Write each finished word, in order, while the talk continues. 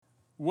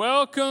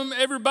Welcome,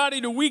 everybody,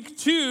 to week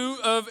 2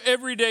 of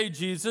Everyday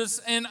Jesus.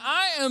 And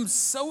I am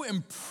so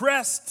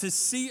impressed to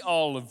see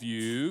all of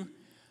you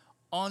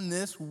on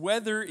this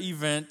weather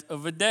event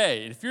of a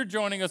day. If you're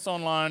joining us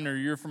online or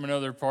you're from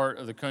another part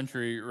of the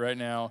country right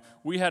now,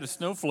 we had a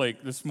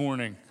snowflake this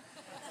morning.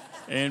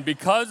 And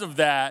because of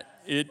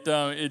that,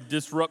 it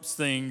disrupts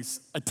things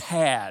a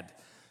tad.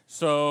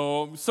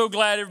 So I'm so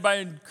glad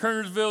everybody in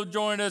Kernersville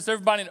joined us,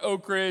 everybody in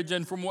Oak Ridge,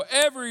 and from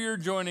wherever you're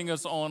joining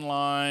us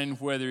online,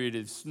 whether it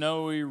is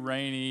snowy,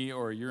 rainy,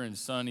 or you're in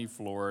sunny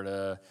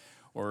Florida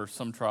or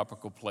some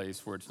tropical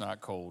place where it's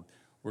not cold,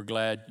 we're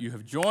glad you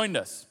have joined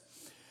us.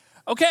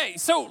 Okay,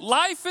 so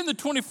life in the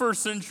 21st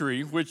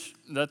century, which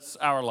that's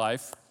our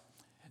life,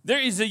 there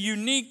is a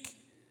unique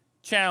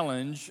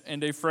challenge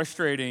and a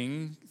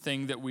frustrating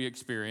thing that we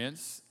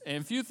experience,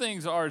 and few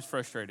things are as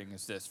frustrating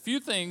as this. Few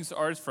things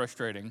are as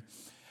frustrating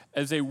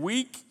as a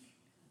weak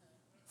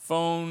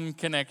phone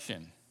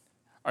connection.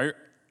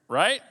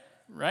 Right?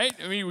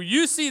 I mean, when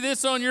you see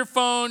this on your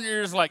phone,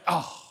 you're just like,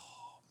 oh,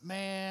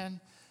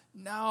 man,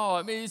 no.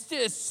 I mean, it's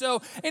just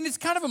so, and it's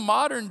kind of a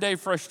modern day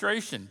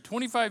frustration.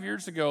 25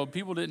 years ago,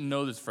 people didn't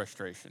know this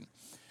frustration,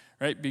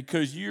 right?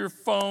 Because your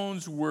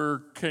phones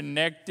were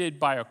connected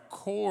by a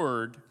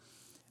cord,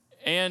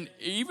 and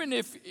even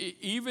if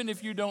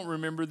you don't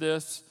remember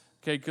this,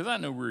 okay, because I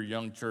know we're a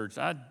young church.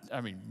 I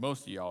mean,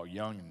 most of y'all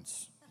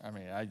youngins.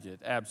 I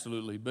did,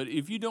 absolutely. But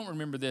if you don't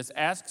remember this,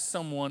 ask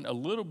someone a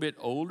little bit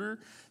older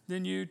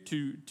than you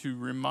to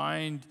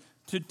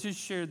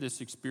share this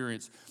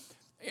experience.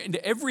 In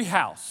every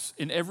house,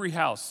 in the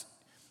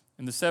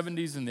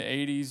 70s and the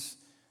 80s,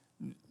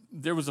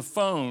 there was a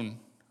phone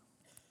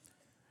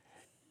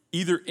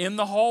either in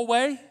the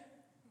hallway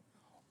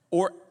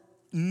or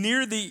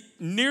near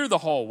the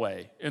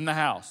hallway in the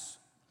house.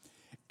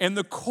 And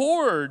the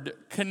cord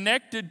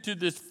connected to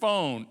this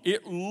phone,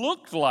 it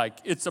looked like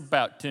it's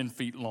about 10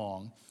 feet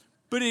long,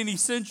 but it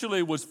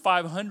essentially was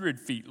 500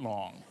 feet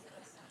long,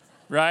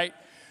 right?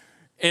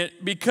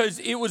 Because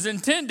it was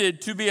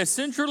intended to be a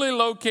centrally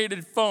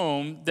located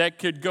phone that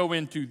could go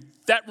into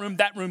that room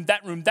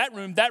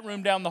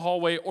down the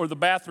hallway, or the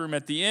bathroom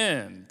at the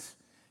end.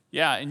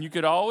 Yeah, and you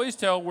could always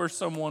tell where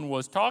someone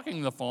was talking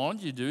on the phone.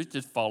 You do is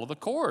just follow the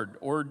cord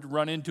or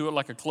run into it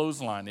like a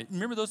clothesline.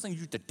 Remember those things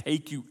used to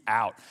take you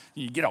out.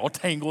 You get all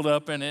tangled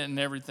up in it and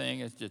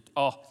everything. It's just,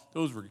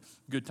 those were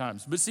good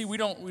times. But see, we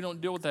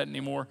don't deal with that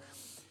anymore.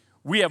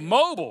 We have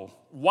mobile,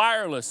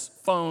 wireless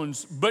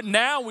phones, but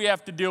now we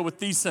have to deal with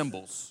these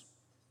symbols.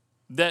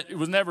 That it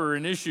was never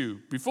an issue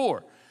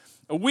before.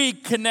 A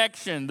weak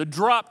connection, the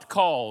dropped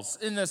calls.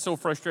 Isn't that so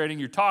frustrating?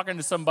 You're talking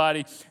to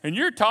somebody, and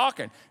you're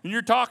talking,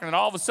 and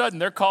all of a sudden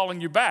they're calling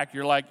you back.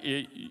 You're like,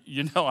 I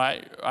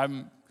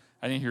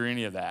didn't hear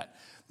any of that.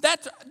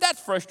 That's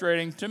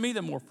frustrating. To me,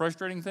 the more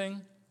frustrating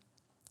thing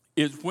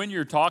is when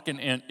you're talking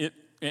and you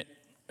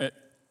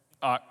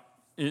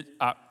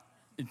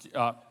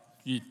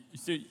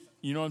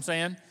know what I'm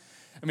saying?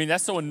 I mean,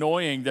 that's so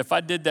annoying that if I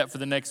did that for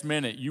the next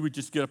minute, you would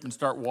just get up and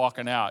start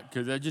walking out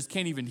because I just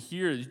can't even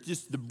hear it. It's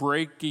just the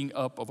breaking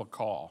up of a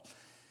call.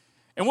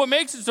 And what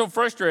makes it so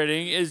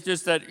frustrating is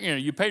just that,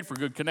 you paid for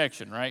good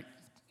connection, right?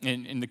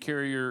 And the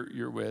carrier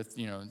you're with,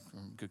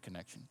 good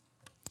connection.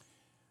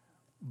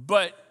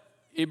 But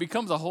it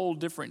becomes a whole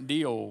different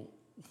deal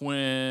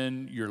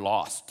when you're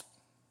lost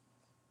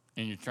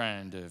and you're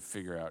trying to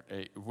figure out,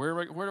 hey,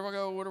 where do I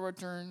go? Where do I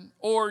turn?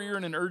 Or you're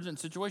in an urgent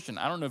situation.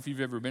 I don't know if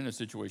you've ever been in a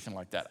situation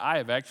like that. I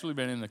have actually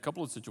been in a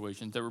couple of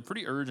situations that were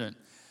pretty urgent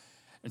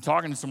and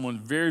talking to someone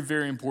very,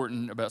 very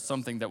important about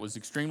something that was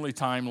extremely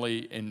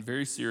timely and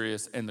very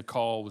serious, and the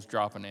call was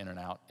dropping in and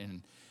out.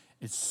 And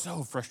it's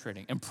so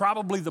frustrating. And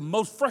probably the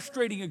most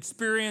frustrating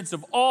experience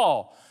of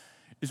all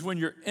is when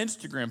your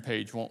Instagram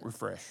page won't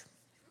refresh.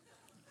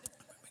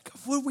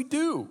 What do we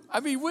do?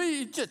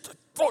 We just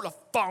throw the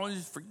phone and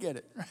just forget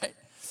it, right?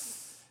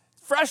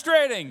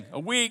 Frustrating, a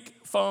weak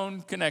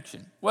phone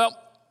connection. Well,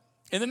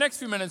 in the next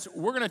few minutes,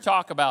 we're going to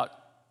talk about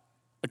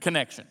a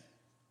connection.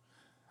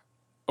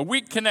 A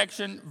weak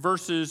connection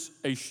versus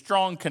a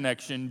strong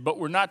connection, but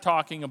we're not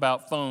talking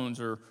about phones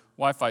or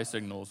Wi-Fi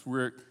signals.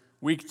 We're at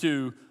week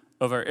 2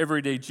 of our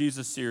Everyday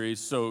Jesus series,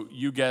 so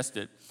you guessed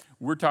it.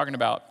 We're talking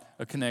about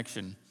a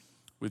connection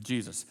with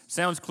Jesus.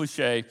 Sounds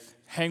cliche.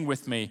 Hang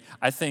with me.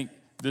 I think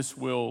this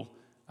will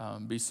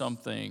be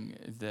something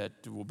that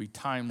will be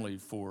timely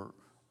for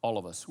all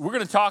of us. We're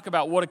going to talk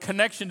about what a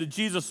connection to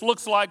Jesus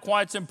looks like,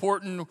 why it's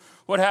important,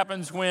 what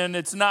happens when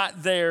it's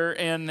not there,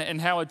 and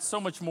how it's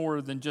so much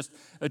more than just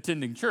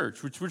attending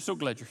church, which we're so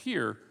glad you're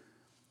here.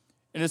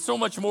 And it's so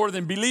much more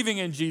than believing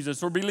in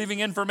Jesus or believing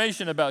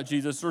information about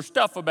Jesus or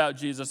stuff about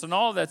Jesus, and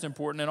all of that's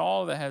important, and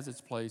all of that has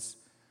its place,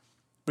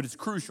 but it's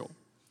crucial.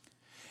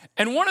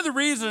 And one of the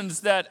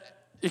reasons that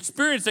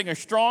experiencing a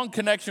strong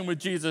connection with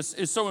Jesus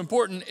is so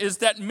important is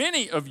that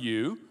many of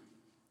you,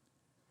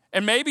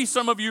 and maybe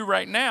some of you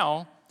right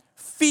now,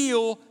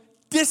 feel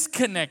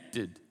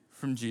disconnected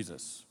from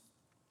Jesus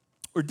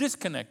or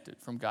disconnected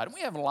from God. And we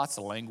have lots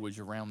of language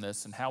around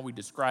this and how we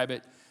describe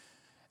it.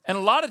 And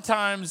a lot of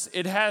times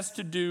it has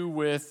to do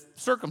with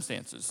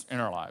circumstances in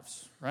our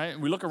lives, right?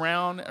 We look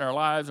around at our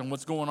lives and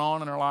what's going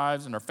on in our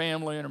lives and our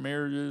family and our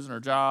marriages and our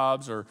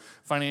jobs or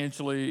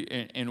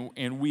financially,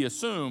 and we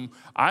assume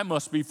I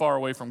must be far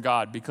away from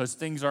God because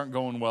things aren't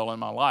going well in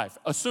my life,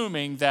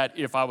 assuming that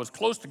if I was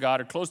close to God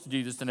or close to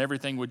Jesus, then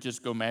everything would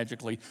just go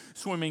magically,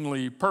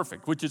 swimmingly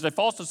perfect, which is a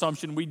false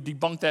assumption. We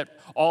debunk that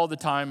all the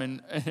time,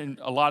 and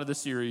a lot of the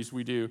series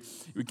we do,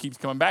 we keep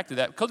coming back to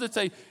that because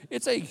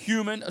it's a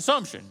human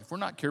assumption. If we're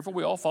not careful,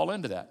 we all fall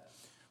into that.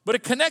 But a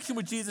connection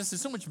with Jesus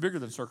is so much bigger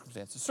than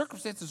circumstances.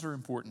 Circumstances are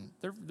important.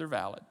 They're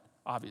valid,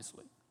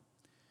 obviously.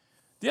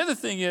 The other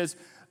thing is,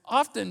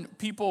 often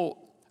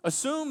people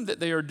assume that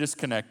they are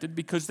disconnected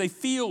because they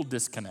feel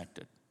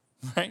disconnected,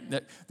 right?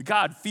 That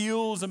God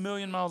feels a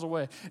million miles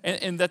away.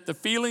 And that the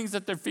feelings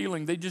that they're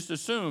feeling, they just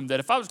assume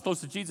that if I was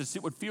close to Jesus,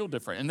 it would feel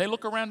different. And they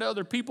look around to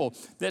other people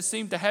that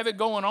seem to have it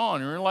going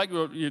on. And they're like,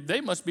 well,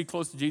 they must be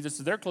close to Jesus,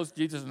 so they're close to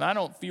Jesus, and I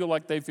don't feel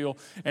like they feel,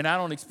 and I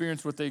don't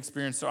experience what they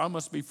experience, so I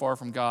must be far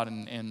from God.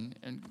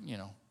 And you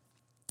know.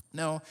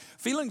 No,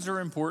 feelings are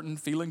important.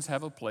 Feelings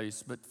have a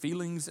place, but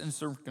feelings and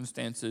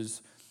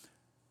circumstances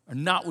are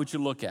not what you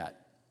look at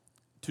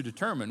to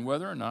determine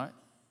whether or not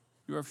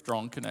you have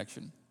strong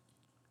connection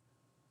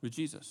with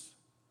Jesus.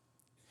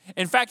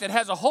 In fact, it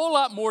has a whole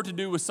lot more to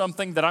do with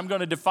something that I'm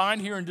going to define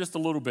here in just a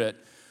little bit,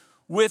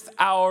 with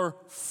our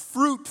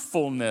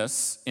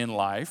fruitfulness in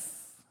life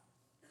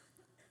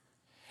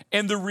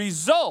and the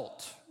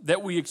result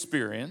that we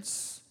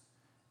experience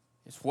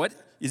is what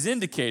is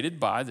indicated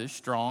by this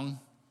strong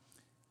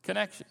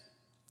connection.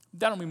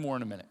 That'll be more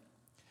in a minute.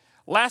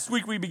 Last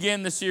week we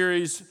began the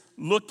series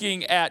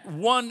looking at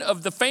one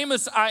of the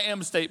famous I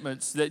am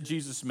statements that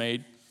Jesus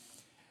made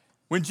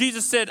when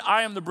Jesus said,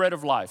 I am the bread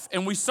of life.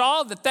 And we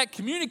saw that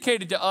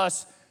communicated to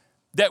us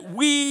that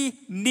we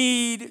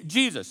need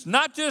Jesus.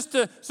 Not just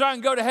so I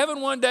can go to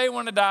heaven one day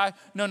when I die.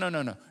 No.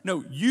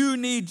 No, you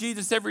need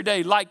Jesus every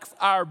day. Like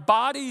our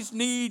bodies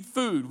need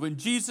food. When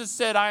Jesus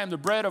said, I am the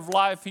bread of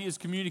life, he is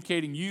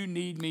communicating, you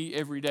need me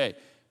every day.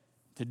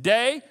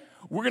 Today,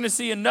 we're going to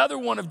see another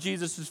one of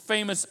Jesus'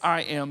 famous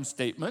I am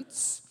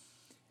statements,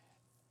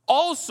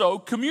 also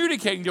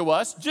communicating to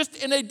us,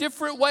 just in a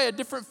different way, a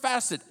different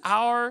facet,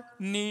 our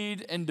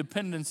need and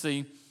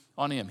dependency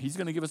on him. He's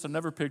going to give us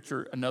another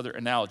picture, another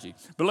analogy.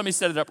 But let me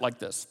set it up like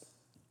this.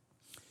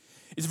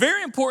 It's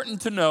very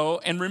important to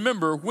know and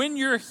remember when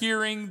you're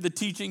hearing the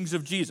teachings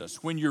of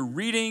Jesus, when you're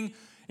reading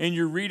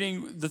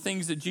the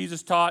things that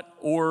Jesus taught,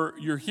 or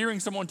you're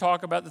hearing someone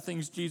talk about the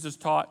things Jesus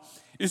taught,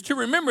 is to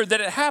remember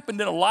that it happened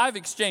in a live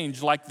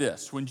exchange like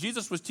this. When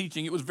Jesus was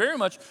teaching, it was very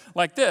much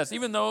like this,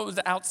 even though it was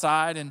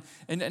outside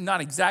and not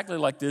exactly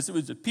like this. It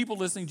was the people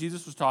listening,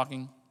 Jesus was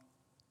talking.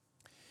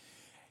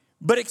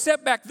 But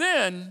except back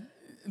then,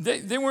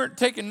 they weren't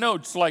taking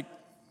notes like,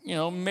 you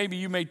know, maybe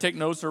you may take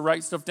notes or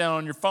write stuff down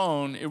on your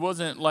phone. It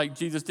wasn't like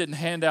Jesus didn't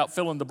hand out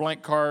fill in the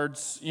blank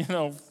cards, you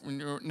know,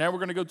 now we're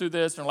going to go through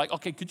this. And like,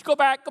 okay, could you go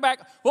back?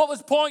 What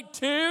was point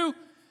 2?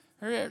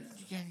 Yeah.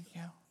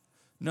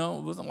 No,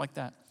 it wasn't like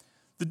that.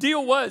 The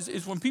deal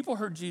is when people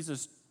heard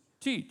Jesus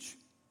teach,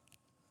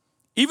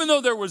 even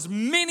though there was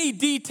many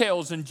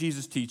details in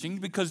Jesus' teaching,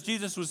 because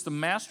Jesus was the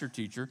master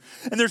teacher,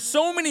 and there's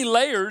so many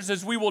layers,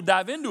 as we will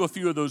dive into a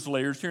few of those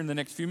layers here in the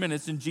next few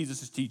minutes in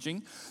Jesus'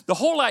 teaching, the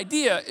whole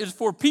idea is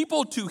for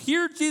people to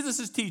hear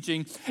Jesus'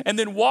 teaching and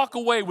then walk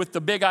away with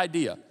the big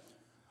idea,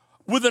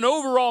 with an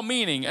overall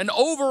meaning, an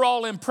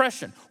overall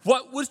impression.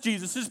 What was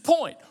Jesus'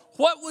 point?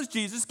 What was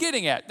Jesus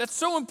getting at? That's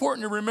so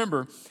important to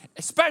remember,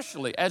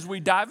 especially as we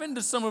dive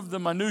into some of the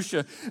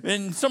minutia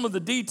and some of the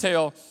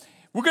detail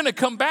we're going to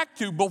come back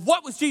to. But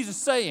what was Jesus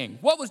saying?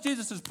 What was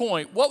Jesus'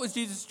 point? What was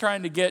Jesus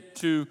trying to get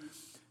to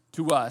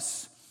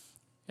us?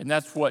 And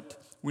that's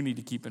what we need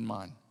to keep in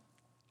mind.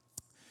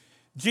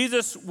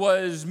 Jesus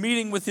was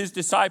meeting with his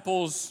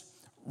disciples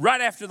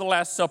right after the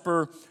Last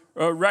Supper,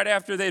 right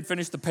after they had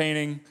finished the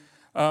painting.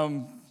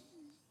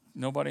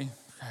 Nobody?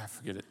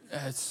 Forget it.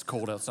 It's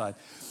cold outside.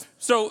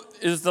 So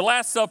it's the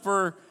Last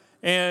Supper,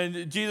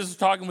 and Jesus was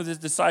talking with his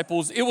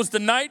disciples. It was the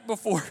night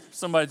before.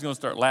 Somebody's going to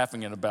start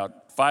laughing in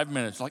about 5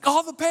 minutes. Like,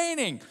 oh, the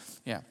painting.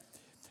 Yeah.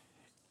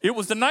 It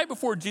was the night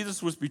before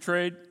Jesus was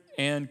betrayed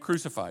and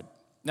crucified.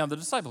 Now, the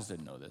disciples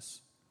didn't know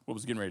this, what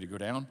was getting ready to go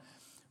down.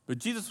 But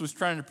Jesus was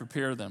trying to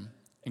prepare them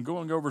and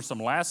going over some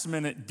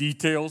last-minute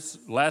details,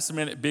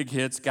 last-minute big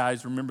hits.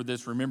 Guys, remember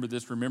this,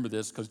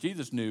 because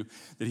Jesus knew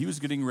that he was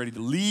getting ready to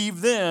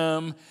leave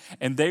them,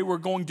 and they were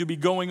going to be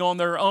going on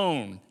their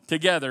own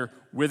together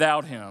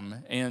without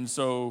him. And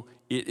so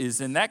it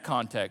is in that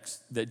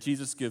context that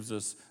Jesus gives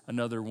us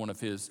another one of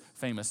his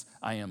famous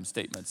I am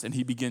statements, and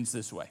he begins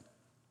this way.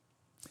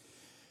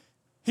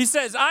 He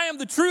says, I am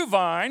the true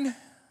vine,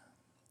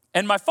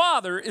 and my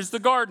Father is the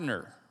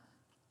gardener.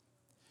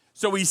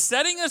 So he's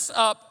setting us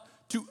up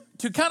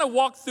to kind of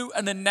walk through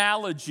an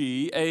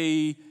analogy,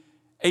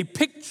 a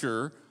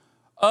picture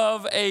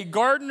of a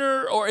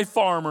gardener or a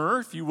farmer,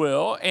 if you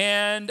will,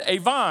 and a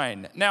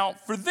vine. Now,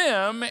 for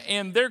them,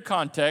 in their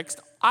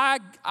context,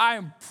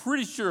 I'm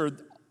pretty sure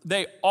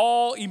they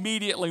all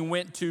immediately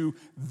went to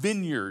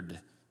vineyard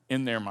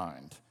in their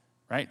mind,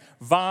 right?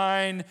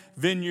 Vine,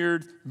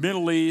 vineyard,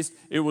 Middle East,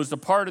 it was a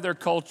part of their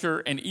culture.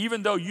 And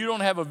even though you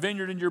don't have a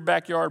vineyard in your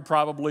backyard,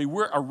 probably,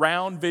 we're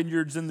around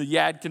vineyards in the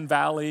Yadkin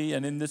Valley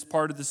and in this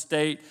part of the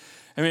state.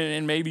 I mean,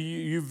 and maybe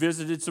you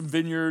visited some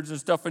vineyards and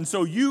stuff. And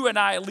so you and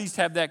I at least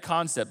have that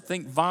concept.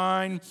 Think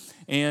vine,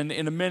 and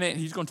in a minute,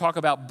 he's going to talk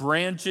about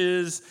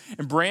branches.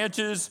 And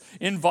branches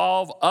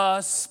involve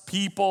us,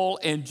 people.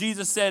 And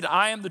Jesus said,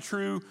 I am the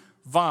true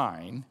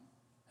vine,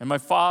 and my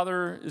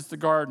Father is the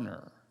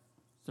gardener.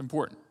 It's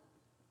important.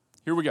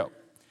 Here we go.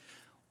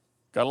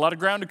 Got a lot of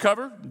ground to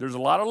cover. There's a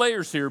lot of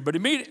layers here. But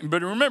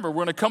remember, we're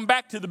going to come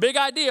back to the big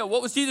idea.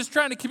 What was Jesus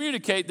trying to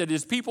communicate that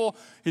his people,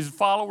 his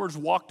followers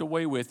walked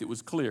away with? It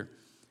was clear.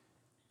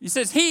 He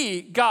says,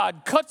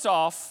 God, cuts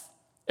off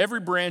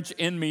every branch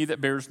in me that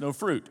bears no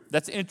fruit.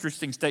 That's an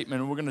interesting statement,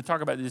 and we're going to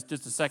talk about this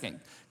just a second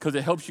because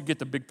it helps you get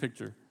the big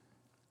picture.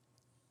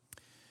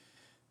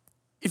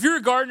 If you're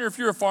a gardener, if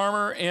you're a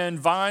farmer, and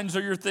vines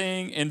are your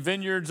thing, and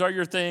vineyards are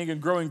your thing,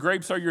 and growing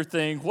grapes are your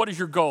thing, what is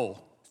your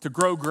goal? It's to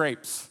grow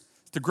grapes.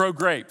 To grow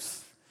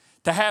grapes.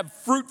 To have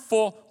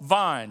fruitful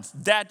vines.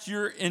 That's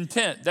your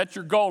intent. That's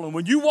your goal. And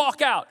when you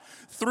walk out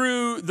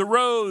through the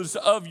rows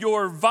of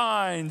your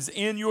vines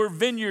in your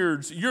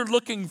vineyards, you're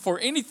looking for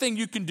anything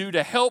you can do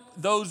to help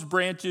those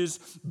branches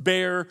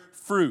bear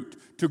fruit,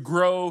 to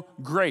grow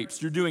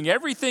grapes. You're doing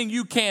everything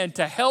you can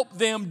to help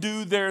them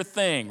do their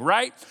thing,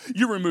 right?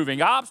 You're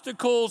removing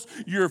obstacles,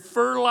 you're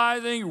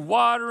fertilizing,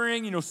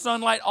 watering,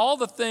 sunlight, all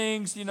the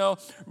things,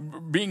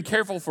 being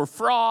careful for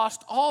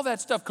frost, all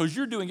that stuff, because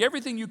you're doing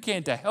everything you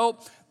can to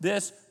help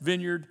this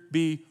vineyard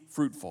be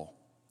fruitful.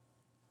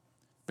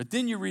 But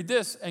then you read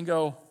this and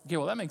go, okay,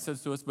 well, that makes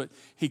sense to us, but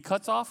he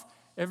cuts off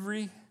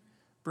every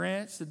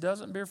branch that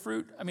doesn't bear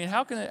fruit. I mean,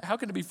 how can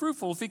it be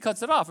fruitful if he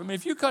cuts it off? I mean,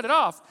 if you cut it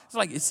off, it's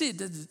like,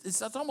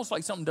 it's almost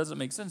like something doesn't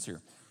make sense here.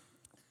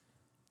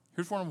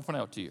 Here's what I'm going to point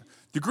out to you.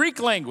 The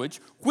Greek language,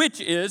 which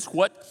is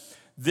what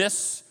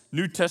this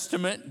New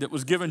Testament that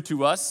was given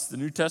to us, the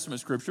New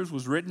Testament scriptures,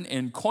 was written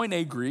in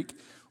Koine Greek,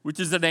 which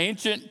is an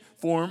ancient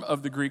form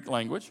of the Greek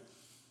language.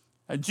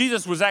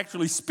 Jesus was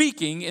actually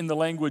speaking in the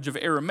language of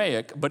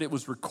Aramaic, but it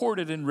was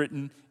recorded and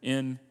written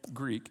in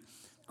Greek.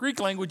 Greek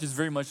language is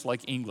very much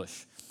like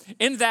English,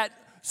 in that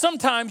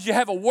sometimes you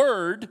have a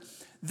word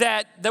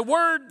that the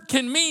word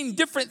can mean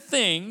different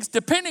things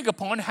depending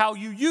upon how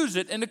you use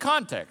it in the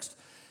context.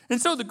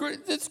 And so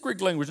this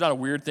Greek language is not a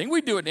weird thing.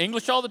 We do it in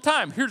English all the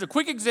time. Here's a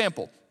quick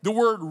example. The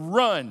word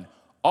run,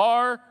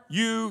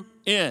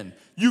 R-U-N.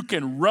 You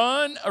can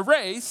run a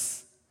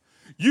race,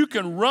 you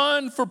can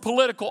run for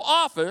political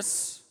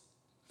office,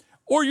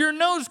 or your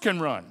nose can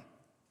run.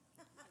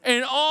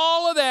 And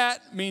all of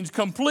that means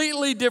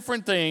completely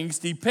different things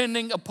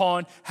depending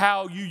upon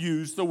how you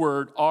use the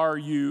word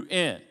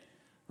R-U-N,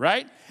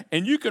 right?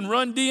 And you can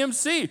run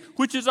DMC,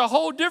 which is a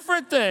whole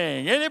different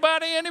thing.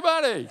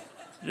 Anybody?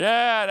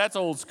 Yeah, that's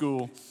old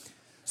school.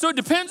 So it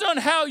depends on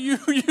how you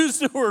use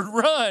the word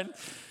run,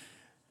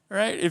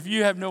 right? If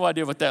you have no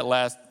idea what that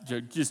last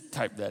joke, just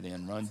type that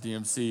in, run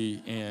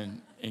DMC,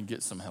 and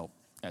get some help.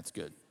 That's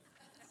good.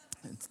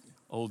 It's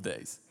old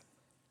days.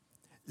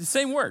 The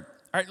same word.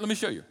 All right, let me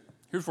show you.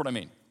 Here's what I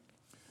mean.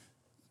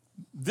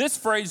 This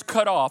phrase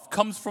cut off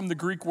comes from the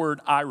Greek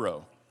word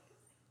airo.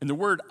 And the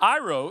word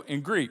airo in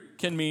Greek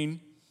can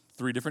mean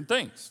three different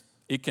things.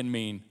 It can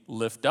mean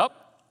lift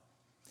up,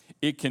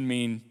 it can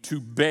mean to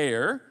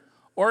bear,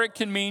 or it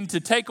can mean to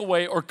take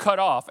away or cut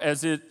off,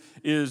 as it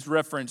is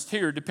referenced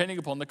here, depending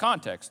upon the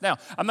context. Now,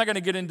 I'm not going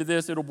to get into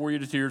this; it'll bore you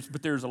to tears.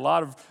 But there's a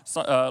lot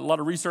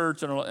of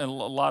research and a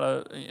lot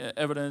of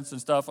evidence and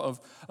stuff of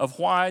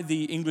why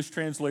the English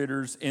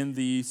translators in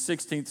the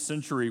 16th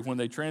century, when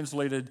they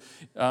translated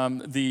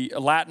the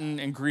Latin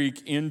and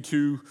Greek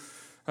into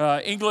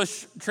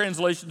English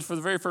translations for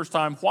the very first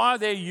time, why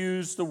they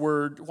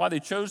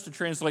chose to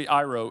translate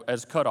airo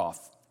as cut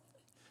off.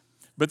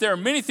 But there are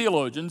many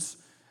theologians.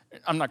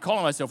 I'm not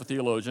calling myself a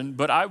theologian,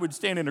 but I would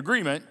stand in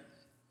agreement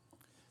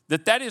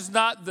that is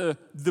not the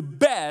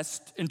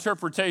best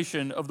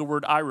interpretation of the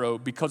word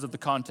airo because of the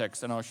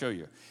context, and I'll show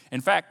you. In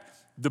fact,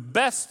 the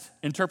best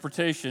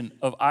interpretation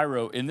of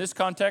airo in this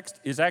context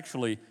is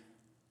actually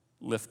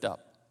lift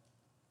up.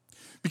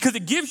 Because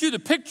it gives you the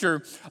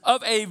picture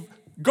of a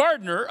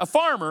gardener, a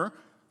farmer,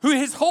 who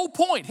his whole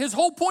point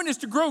is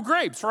to grow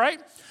grapes, right?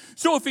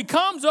 So if he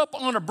comes up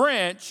on a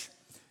branch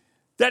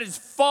that has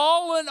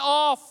fallen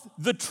off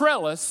the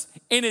trellis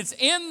and it's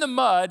in the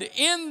mud,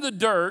 in the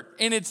dirt,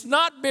 and it's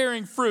not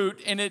bearing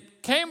fruit, and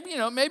it came,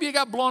 maybe it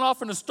got blown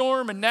off in a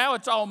storm and now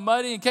it's all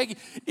muddy and cakey,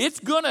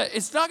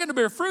 it's not gonna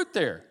bear fruit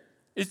there.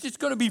 It's just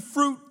gonna be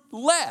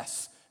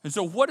fruitless. And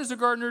so what does a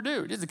gardener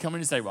do? He doesn't come in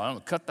and say, well, I'm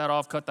gonna cut that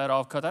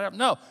off.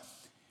 No.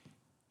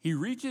 He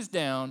reaches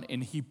down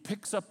and he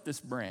picks up this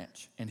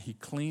branch and he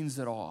cleans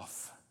it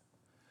off,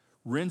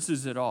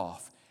 rinses it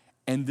off,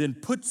 and then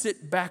puts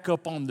it back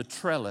up on the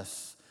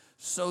trellis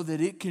so that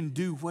it can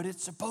do what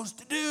it's supposed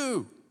to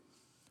do.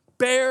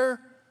 Bear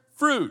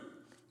fruit.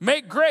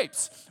 Make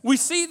grapes. We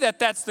see that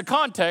that's the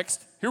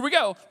context Here we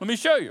go. Let me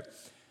show you.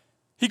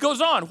 He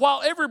goes on,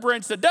 while every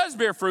branch that does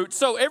bear fruit,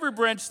 so every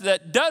branch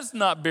that does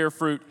not bear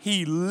fruit,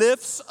 he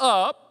lifts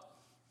up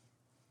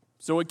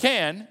so it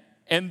can.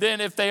 And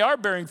then if they are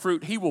bearing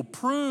fruit, he will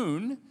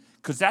prune,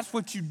 because that's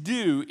what you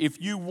do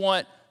if you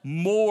want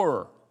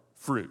more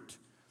fruit,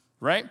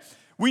 right?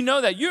 We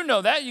know that. You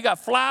know that. You got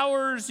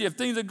flowers, you have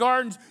things in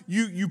gardens.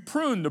 You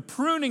prune. The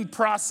pruning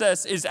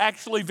process is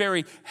actually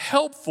very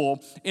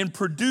helpful in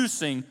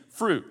producing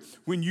fruit.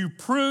 When you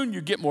prune,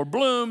 you get more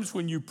blooms.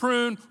 When you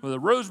prune with a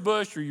rose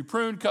bush or you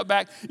prune, cut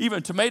back, even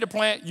a tomato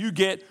plant, you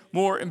get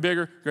more and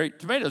bigger, great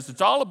tomatoes. It's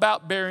all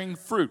about bearing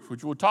fruit,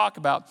 which we'll talk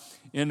about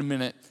in a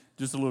minute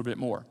just a little bit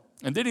more.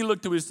 And then he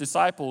looked to his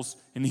disciples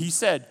and he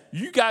said,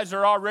 you guys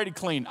are already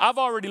clean. I've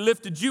already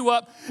lifted you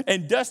up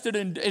and dusted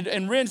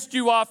and rinsed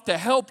you off to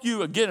help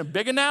you, again, a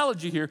big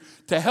analogy here,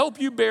 to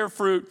help you bear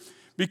fruit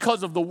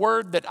because of the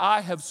word that I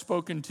have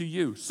spoken to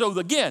you. So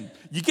again,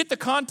 you get the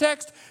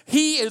context?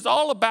 He is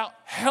all about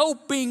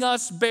helping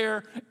us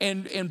bear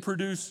and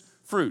produce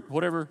fruit,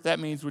 whatever that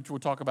means, which we'll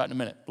talk about in a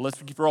minute. But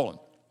let's keep rolling.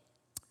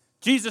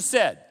 Jesus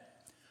said,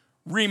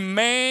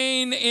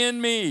 remain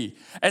in me,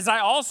 as I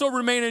also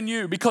remain in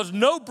you, because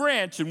no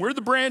branch, and we're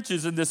the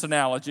branches in this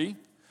analogy,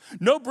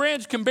 no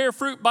branch can bear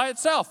fruit by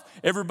itself.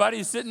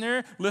 Everybody's sitting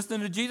there listening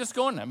to Jesus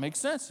going, that makes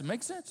sense, it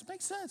makes sense, it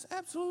makes sense,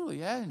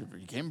 absolutely. Yeah,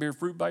 you can't bear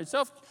fruit by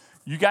itself.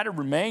 You got to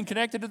remain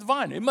connected to the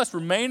vine. It must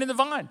remain in the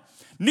vine.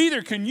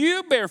 Neither can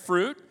you bear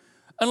fruit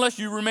unless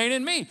you remain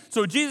in me.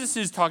 So Jesus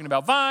is talking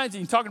about vines, and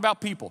he's talking about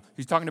people.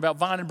 He's talking about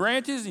vine and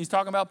branches, and he's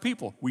talking about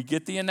people. We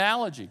get the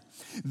analogy.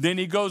 Then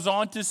he goes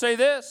on to say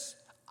this,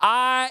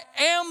 I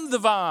am the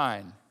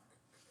vine.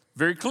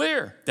 Very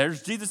clear.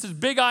 There's Jesus'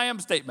 big I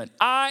am statement.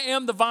 I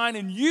am the vine,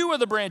 and you are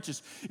the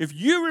branches. If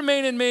you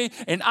remain in me,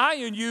 and I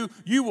in you,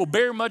 you will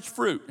bear much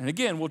fruit. And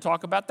again, we'll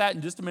talk about that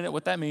in just a minute,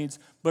 what that means.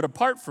 But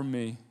apart from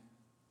me,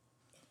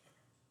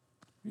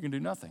 you can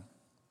do nothing.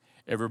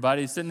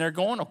 Everybody's sitting there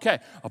going, okay,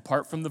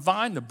 apart from the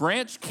vine, the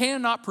branch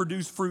cannot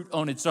produce fruit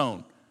on its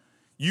own.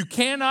 You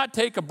cannot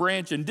take a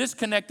branch and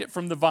disconnect it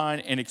from the vine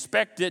and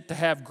expect it to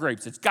have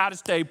grapes. It's got to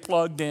stay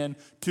plugged in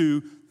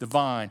to the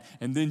vine.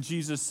 And then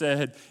Jesus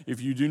said,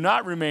 if you do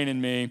not remain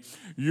in me,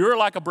 you're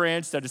like a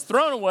branch that is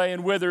thrown away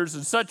and withers,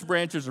 and such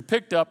branches are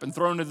picked up and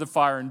thrown into the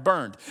fire and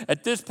burned.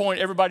 At this point,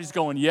 everybody's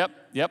going, yep,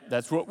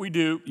 that's what we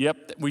do.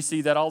 Yep, we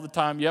see that all the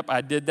time. Yep, I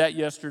did that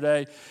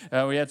yesterday.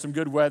 We had some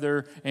good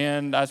weather,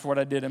 and that's what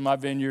I did in my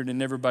vineyard,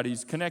 and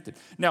everybody's connected.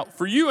 Now,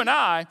 for you and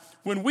I,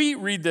 when we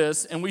read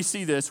this and we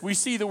see this, we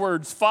see the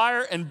words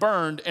fire and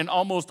burned and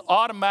almost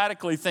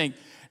automatically think,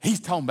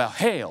 he's talking about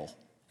hell.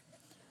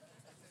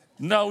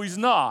 No, he's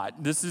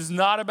not. This is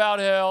not about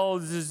hell.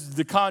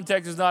 The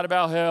context is not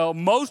about hell.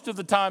 Most of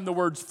the time, the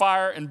words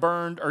fire and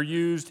burned are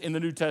used in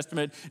the New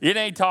Testament. It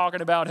ain't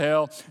talking about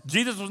hell.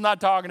 Jesus was not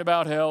talking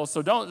about hell.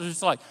 So don't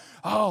just like,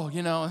 oh,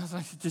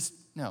 just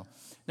no.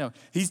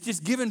 He's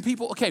just giving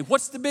people, okay,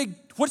 what's the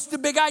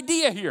big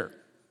idea here?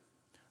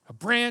 A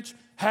branch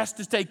has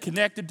to stay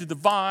connected to the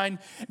vine.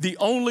 The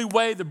only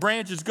way the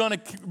branch is going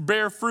to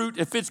bear fruit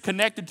if it's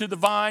connected to the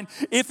vine.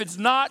 If it's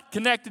not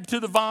connected to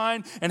the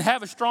vine and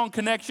have a strong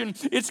connection,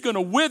 it's going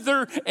to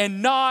wither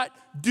and not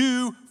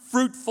do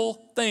fruitful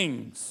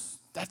things.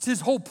 That's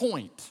his whole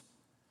point.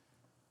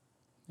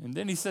 And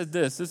then he said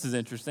this is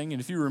interesting,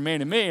 and if you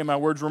remain in me and my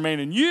words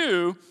remain in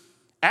you,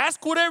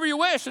 ask whatever you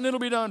wish and it'll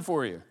be done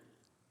for you.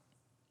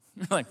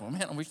 You're like, well,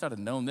 man, I wish I'd have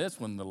known this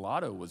when the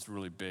lotto was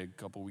really big a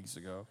couple weeks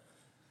ago.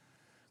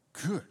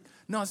 Good.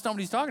 No, that's not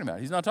what he's talking about.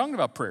 He's not talking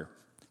about prayer.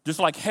 Just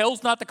like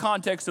hell's not the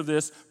context of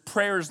this,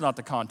 prayer is not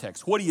the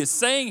context. What he is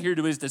saying here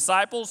to his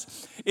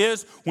disciples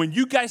is when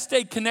you guys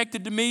stay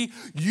connected to me,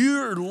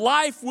 your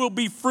life will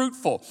be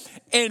fruitful.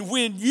 And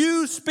when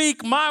you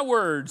speak my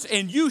words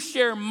and you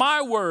share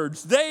my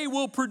words, they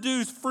will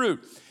produce fruit.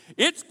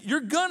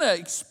 You're going to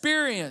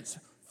experience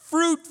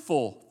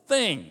fruitful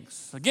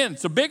things. Again,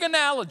 it's a big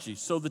analogy.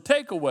 So the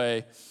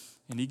takeaway,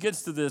 and he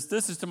gets to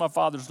this is to my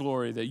Father's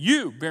glory, that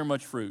you bear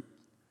much fruit.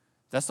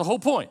 That's the whole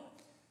point.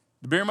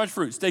 To bear much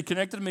fruit. Stay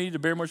connected to me to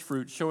bear much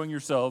fruit, showing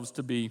yourselves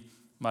to be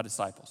my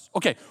disciples.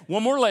 Okay,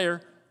 one more layer,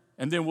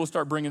 and then we'll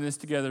start bringing this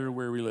together to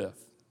where we live.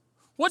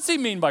 What's he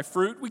mean by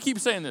fruit? We keep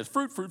saying this.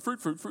 Fruit.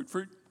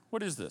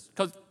 What is this?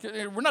 Because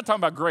we're not talking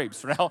about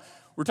grapes now.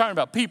 We're talking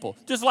about people.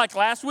 Just like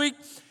last week,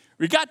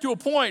 we got to a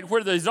point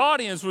where his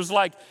audience was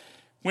like,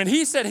 when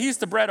he said he's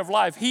the bread of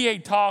life, he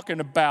ain't talking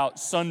about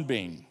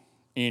sunbeam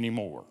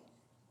anymore.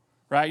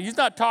 Right? He's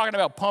not talking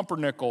about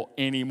pumpernickel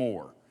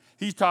anymore.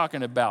 He's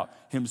talking about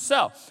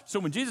himself. So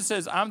when Jesus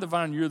says, I'm the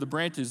vine, you're the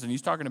branches, and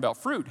he's talking about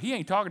fruit, he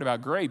ain't talking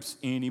about grapes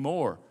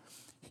anymore.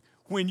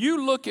 When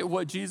you look at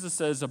what Jesus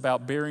says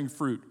about bearing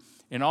fruit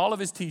in all of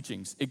his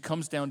teachings, it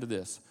comes down to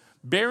this.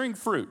 Bearing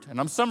fruit, and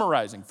I'm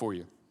summarizing for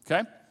you,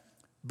 okay?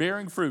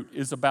 Bearing fruit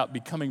is about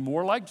becoming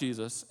more like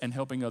Jesus and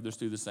helping others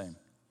do the same.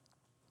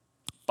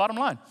 Bottom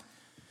line,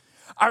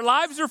 our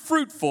lives are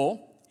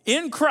fruitful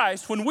in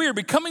Christ when we are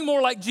becoming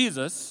more like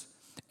Jesus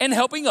and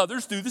helping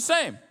others do the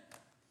same.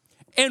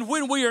 And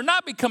when we are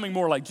not becoming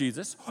more like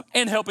Jesus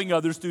and helping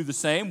others do the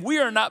same, we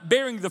are not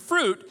bearing the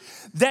fruit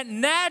that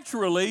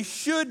naturally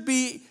should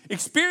be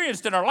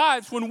experienced in our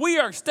lives when we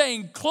are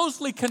staying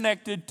closely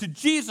connected to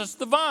Jesus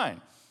the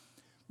vine,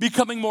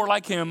 becoming more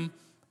like him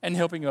and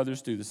helping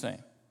others do the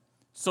same.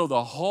 So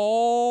the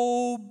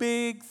whole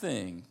big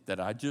thing that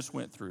I just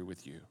went through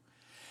with you,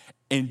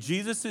 in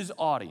Jesus'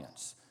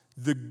 audience,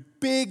 the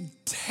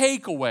big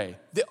takeaway,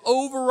 the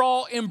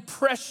overall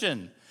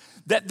impression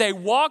that they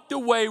walked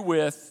away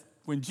with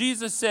when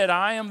Jesus said,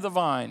 I am the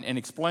vine, and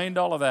explained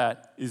all of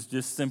that, is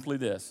just simply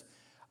this: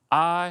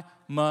 I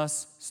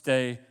must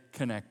stay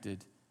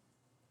connected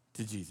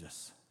to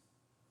Jesus.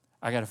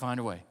 I got to find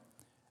a way.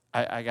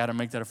 I got to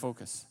make that a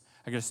focus.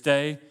 I got to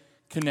stay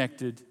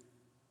connected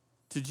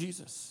to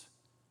Jesus.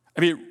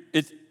 I mean,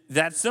 it's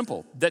that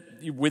simple. That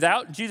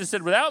Jesus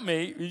said, without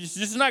me, it's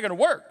just not going to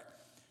work.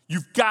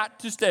 You've got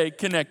to stay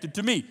connected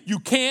to me. You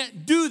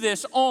can't do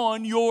this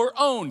on your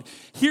own.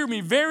 Hear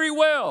me very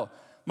well,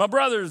 my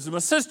brothers, my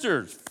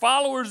sisters,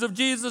 followers of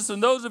Jesus,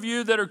 and those of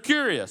you that are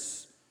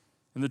curious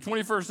in the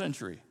 21st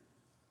century.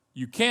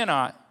 You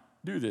cannot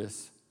do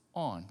this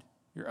on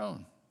your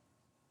own.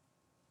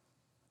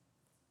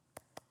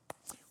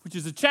 Which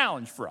is a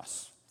challenge for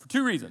us for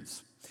two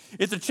reasons.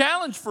 It's a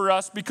challenge for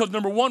us because,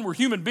 number one, we're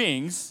human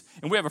beings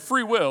and we have a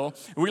free will,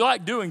 and we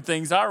like doing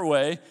things our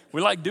way.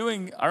 We like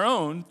doing our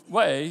own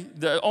way,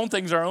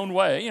 things our own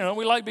way. You know,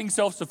 we like being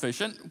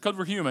self-sufficient because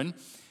we're human.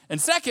 And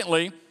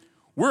secondly,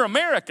 we're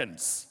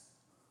Americans.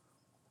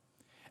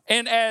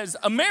 And as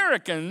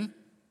American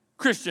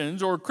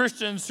Christians, or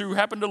Christians who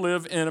happen to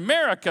live in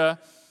America,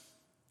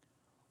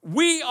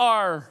 we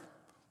are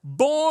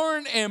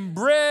born and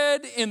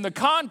bred in the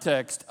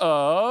context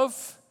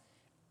of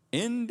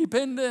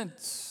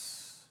independence.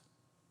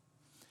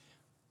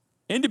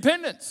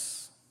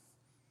 Independence.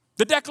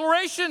 The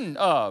declaration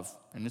of,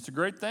 and it's a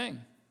great thing.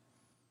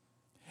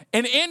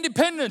 And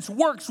independence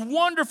works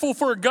wonderful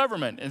for a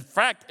government. In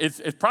fact, it's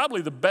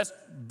probably the best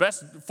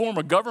form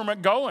of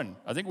government going.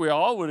 I think we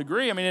all would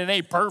agree. I mean, it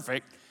ain't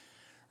perfect,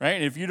 right?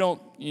 And if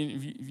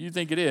you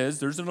think it is,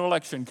 there's an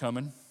election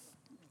coming.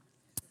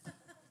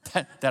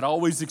 That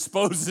always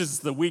exposes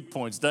the weak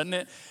points, doesn't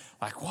it?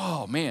 Like,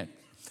 whoa, man.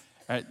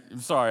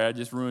 I'm sorry, I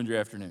just ruined your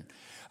afternoon.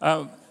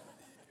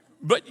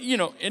 But,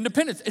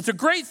 independence, it's a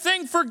great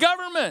thing for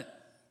government.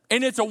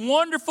 And it's a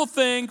wonderful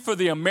thing for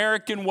the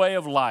American way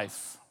of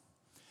life.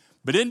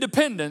 But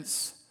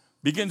independence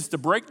begins to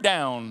break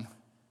down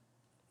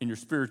in your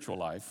spiritual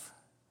life.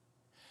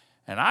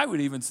 And I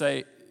would even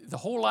say the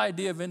whole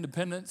idea of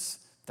independence,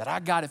 that I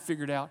got it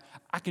figured out,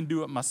 I can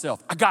do it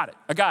myself. I got it.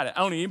 I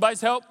don't need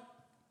anybody's help.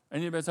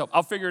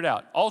 I'll figure it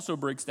out. Also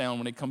breaks down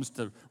when it comes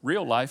to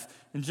real life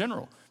in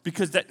general.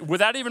 Because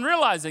without even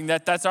realizing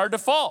that's our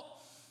default.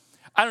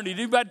 I don't need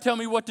anybody to tell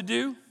me what to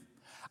do.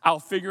 I'll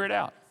figure it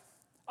out.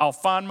 I'll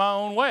find my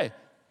own way.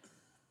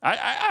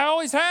 I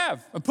always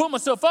have. I put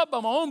myself up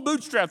by my own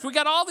bootstraps. We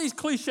got all these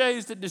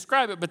cliches that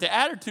describe it, but the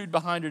attitude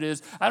behind it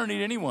is, I don't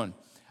need anyone.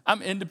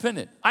 I'm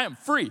independent. I am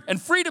free.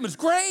 And freedom is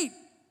great.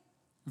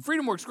 And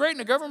freedom works great in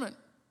the government.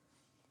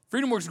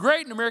 Freedom works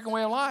great in the American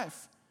way of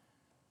life.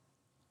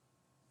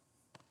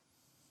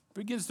 It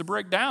begins to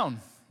break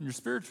down in your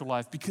spiritual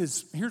life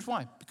because, here's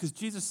why. Because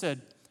Jesus said,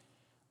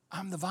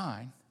 I'm the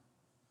vine.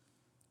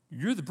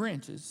 You're the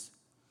branches.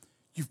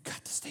 You've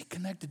got to stay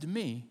connected to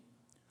me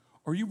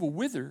or you will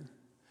wither.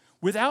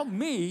 Without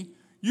me,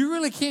 you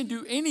really can't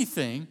do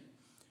anything.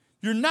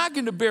 You're not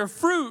going to bear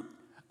fruit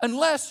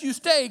unless you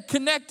stay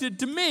connected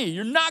to me.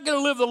 You're not going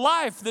to live the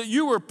life that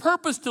you were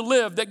purposed to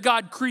live, that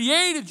God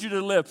created you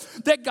to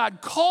live, that God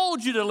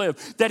called you to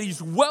live, that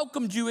he's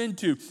welcomed you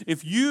into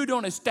if you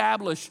don't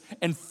establish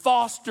and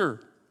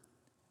foster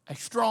a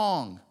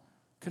strong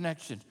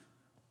connection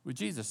with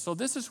Jesus. So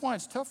this is why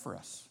it's tough for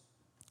us.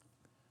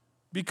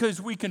 Because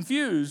we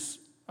confuse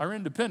our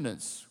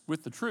independence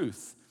with the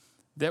truth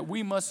that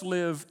we must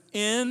live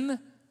in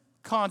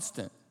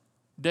constant,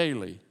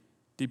 daily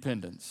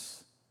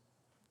dependence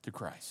to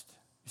Christ.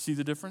 You see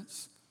the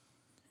difference?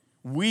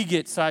 We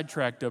get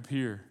sidetracked up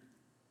here.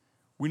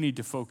 We need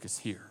to focus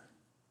here.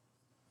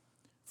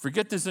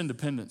 Forget this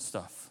independent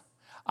stuff.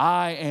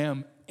 I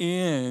am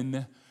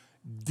in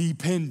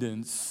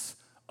dependence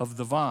of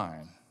the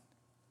vine.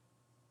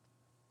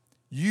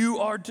 You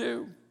are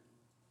too.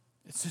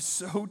 It's just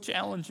so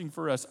challenging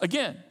for us.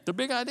 Again, the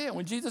big idea,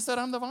 when Jesus said,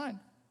 I'm the vine,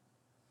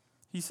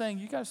 he's saying,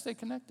 you got to stay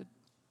connected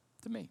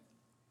to me.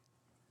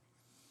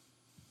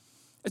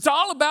 It's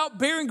all about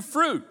bearing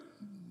fruit,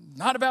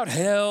 not about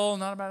hell,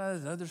 not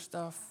about other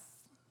stuff.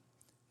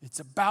 It's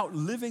about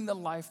living the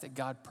life that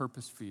God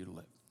purposed for you to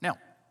live. Now,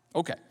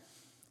 okay,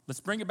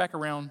 let's bring it back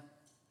around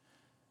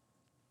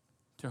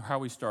to how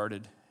we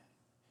started,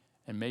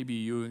 and maybe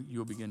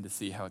you'll begin to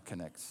see how it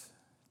connects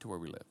to where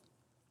we live.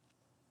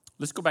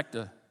 Let's go back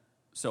to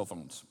cell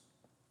phones.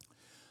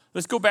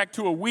 Let's go back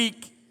to a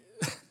weak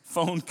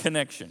phone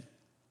connection.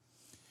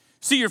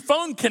 See, your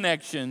phone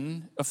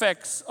connection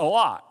affects a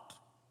lot,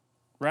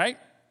 right?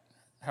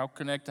 How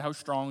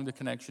strong the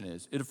connection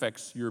is. It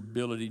affects your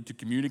ability to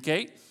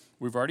communicate.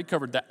 We've already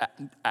covered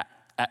that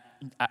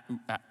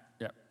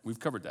Yeah, we've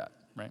covered that,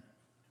 right?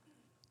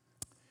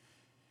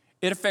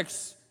 It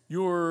affects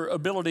your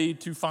ability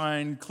to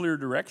find clear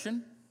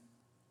direction,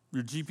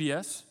 your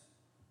GPS.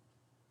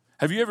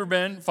 Have you ever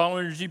been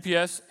following your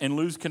GPS and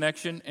lose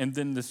connection and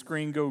then the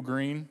screen go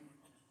green?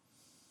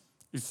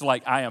 It's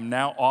like, I am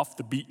now off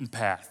the beaten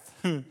path.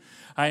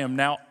 I am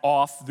now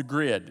off the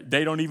grid.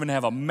 They don't even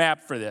have a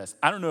map for this.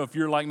 I don't know if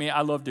you're like me.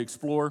 I love to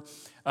explore.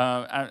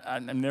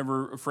 I'm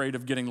never afraid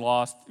of getting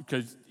lost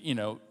because,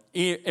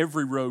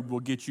 every road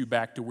will get you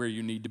back to where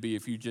you need to be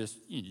if you just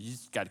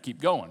got to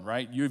keep going,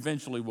 right? You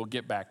eventually will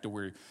get back to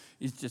where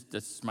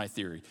that's my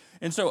theory.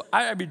 And so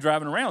I'd be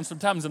driving around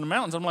sometimes in the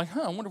mountains. I'm like,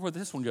 I wonder where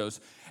this one goes.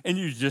 And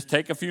you just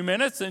take a few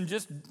minutes and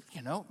just,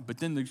 but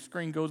then the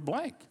screen goes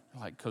blank,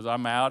 like, because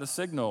I'm out of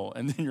signal.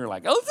 And then you're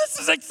like, oh, this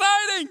is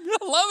exciting.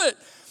 I love it.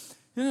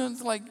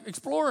 It's like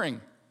exploring.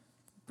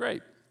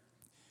 Great.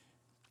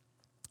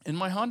 In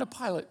my Honda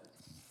Pilot,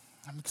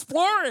 I'm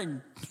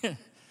exploring.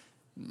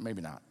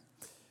 Maybe not.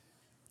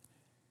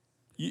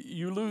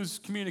 You lose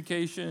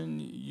communication,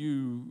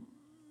 you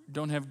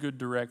don't have good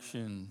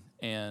direction,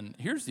 and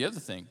here's the other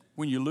thing.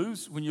 When you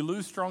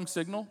lose strong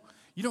signal,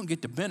 you don't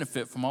get to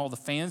benefit from all the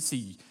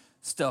fancy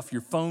stuff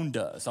your phone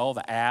does, all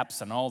the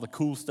apps and all the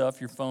cool stuff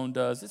your phone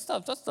does. A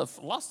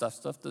lot of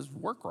stuff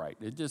doesn't work right.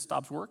 It just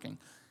stops working.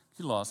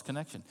 You lost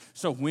connection.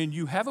 So when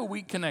you have a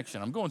weak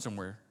connection, I'm going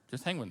somewhere,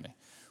 just hang with me.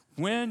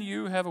 When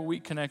you have a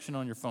weak connection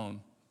on your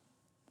phone,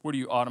 what do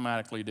you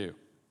automatically do?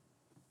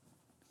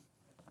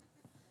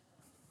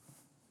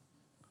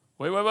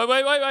 Wait, hold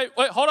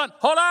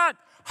on.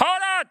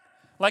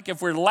 Like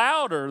if we're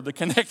louder, the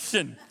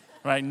connection,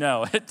 right?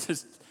 No, we're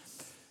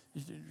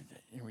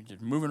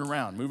just moving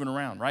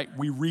around, right?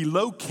 We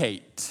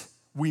relocate.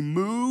 We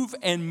move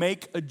and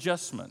make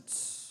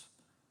adjustments.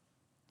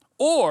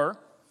 Or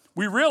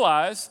we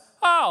realize,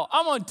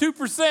 I'm on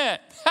 2%.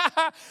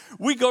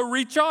 We go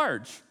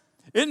recharge.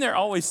 Isn't there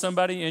always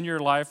somebody in your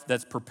life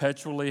that's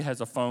perpetually has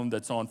a phone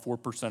that's on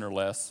 4% or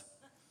less?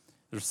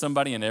 There's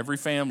somebody in every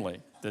family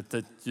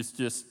that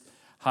just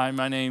Hi,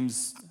 my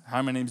name's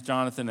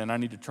Jonathan, and I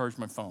need to charge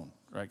my phone.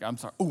 Right? I'm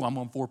sorry. Oh, I'm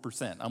on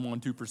 4%. I'm on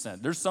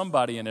 2%. There's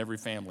somebody in every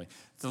family.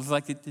 So it's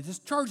like they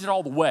just charge it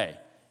all the way.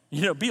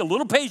 Be a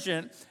little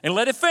patient and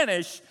let it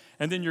finish,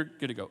 and then you're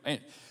good to go. And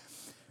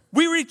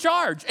we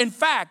recharge. In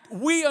fact,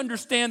 we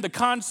understand the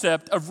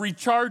concept of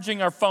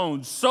recharging our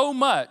phones so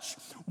much,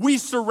 we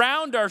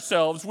surround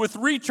ourselves with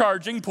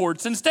recharging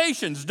ports and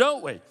stations,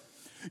 don't we?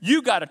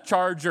 You got a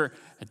charger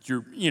at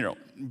your,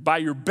 by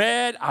your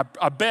bed,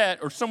 I bet,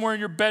 or somewhere in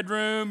your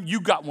bedroom. You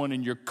got one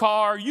in your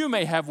car. You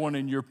may have one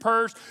in your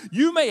purse.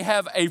 You may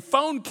have a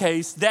phone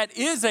case that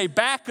is a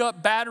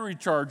backup battery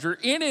charger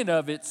in and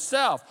of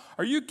itself.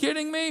 Are you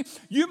kidding me?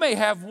 You may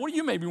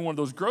be one of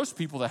those gross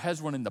people that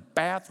has one in the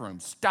bathroom.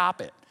 Stop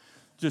it.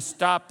 Just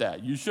stop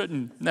that. You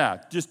shouldn't.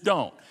 Just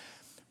don't.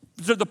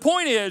 So the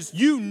point is,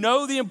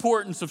 the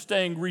importance of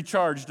staying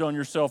recharged on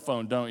your cell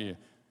phone, don't you?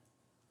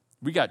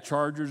 We got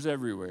chargers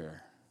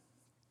everywhere.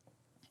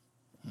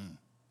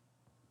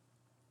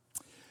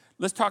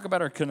 Let's talk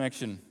about our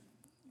connection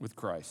with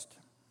Christ.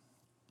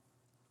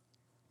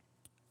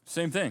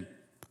 Same thing.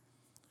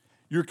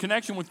 Your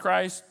connection with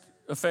Christ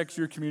affects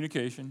your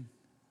communication.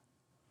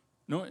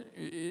 No,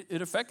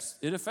 it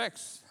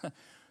affects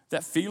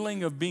that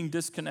feeling of being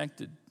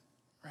disconnected,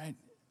 right?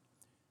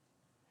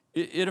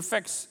 It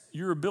affects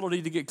your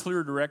ability to get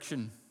clear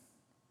direction,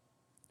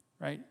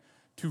 right?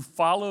 To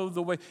follow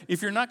the way.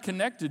 If you're not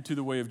connected to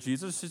the way of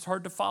Jesus, it's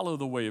hard to follow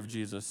the way of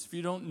Jesus. If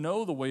you don't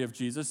know the way of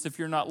Jesus, if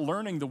you're not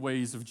learning the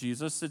ways of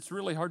Jesus, it's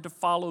really hard to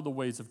follow the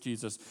ways of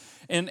Jesus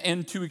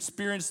and to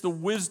experience the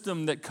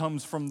wisdom that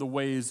comes from the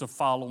ways of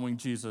following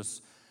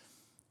Jesus.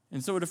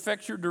 And so it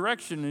affects your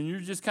direction, and you're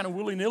just kind of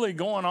willy-nilly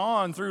going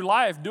on through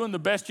life, doing the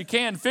best you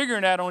can,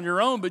 figuring it out on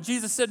your own. But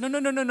Jesus said,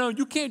 no,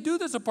 you can't do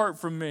this apart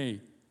from me. You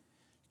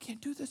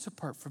can't do this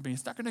apart from me.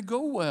 It's not going to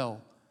go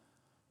well.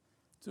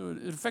 So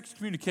it affects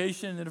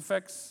communication, it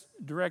affects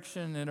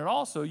direction, and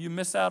you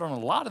miss out on a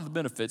lot of the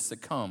benefits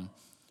that come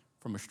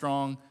from a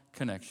strong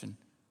connection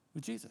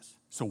with Jesus.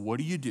 So what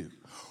do you do?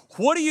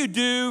 What do you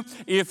do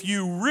if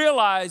you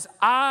realize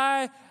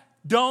I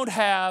don't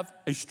have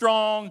a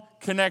strong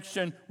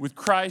connection with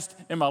Christ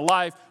in my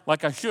life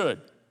like I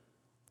should?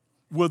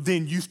 Well,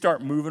 then you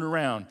start moving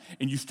around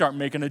and you start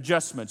making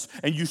adjustments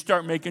and you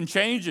start making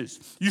changes.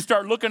 You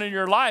start looking in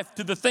your life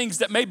to the things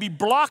that may be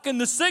blocking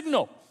the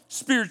signal.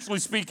 Spiritually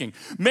speaking.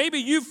 Maybe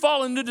you've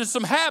fallen into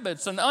some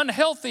habits and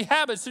unhealthy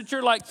habits that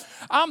you're like,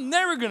 I'm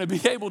never going to be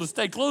able to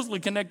stay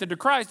closely connected to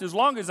Christ as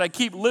long as I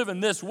keep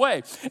living this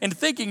way and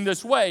thinking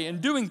this way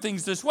and doing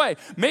things this way.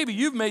 Maybe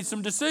you've made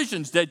some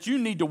decisions that you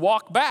need to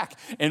walk back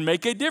and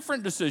make a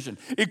different decision.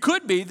 It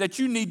could be that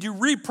you need to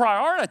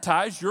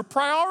reprioritize your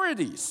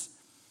priorities.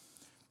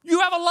 You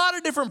have a lot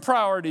of different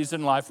priorities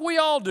in life. We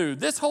all do.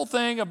 This whole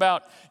thing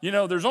about,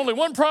 there's only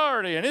one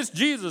priority and it's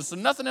Jesus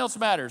and nothing else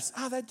matters.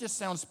 That just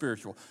sounds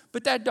spiritual.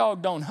 But that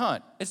dog don't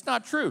hunt. It's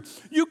not true.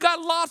 You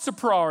got lots of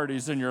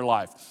priorities in your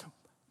life.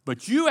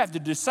 But you have to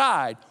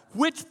decide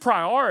which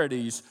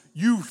priorities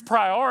you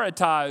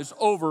prioritize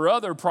over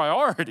other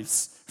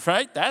priorities,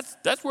 right?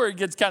 That's where it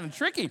gets kind of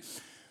tricky.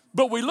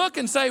 But we look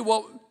and say,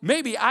 well,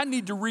 maybe I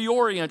need to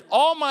reorient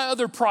all my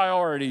other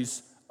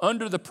priorities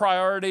under the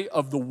priority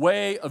of the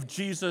way of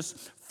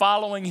Jesus,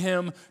 following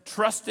him,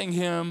 trusting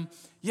him.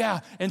 Yeah,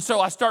 and so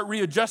I start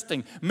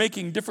readjusting,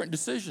 making different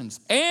decisions.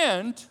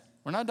 And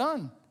we're not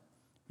done.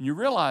 You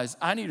realize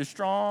I need a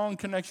strong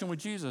connection with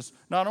Jesus.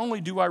 Not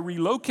only do I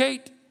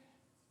relocate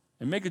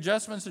and make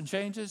adjustments and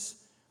changes,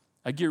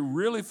 I get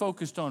really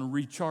focused on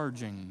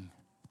recharging.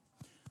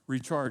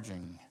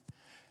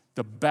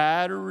 The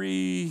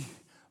battery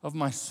of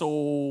my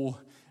soul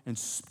and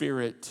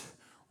spirit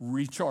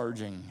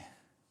recharging.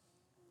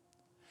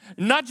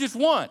 Not just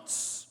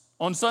once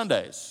on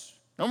Sundays.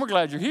 And we're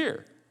glad you're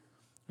here,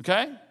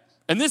 okay?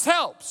 And this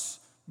helps,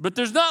 but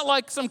there's not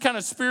like some kind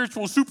of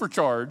spiritual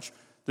supercharge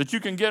that you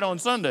can get on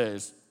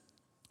Sundays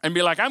and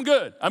be like, I'm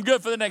good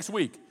for the next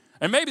week.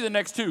 And maybe the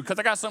next 2, because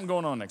I got something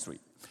going on next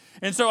week.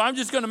 And so I'm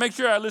just going to make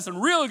sure I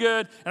listen real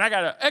good, and I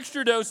got an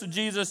extra dose of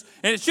Jesus,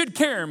 and it should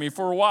carry me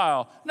for a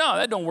while. No,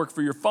 that don't work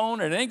for your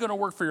phone, and it ain't going to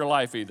work for your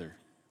life either.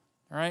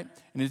 All right?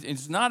 And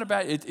it's not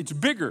about, it's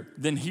bigger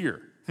than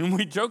here. And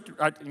we joked,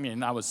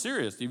 I was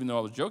serious, even though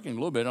I was joking a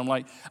little bit. I'm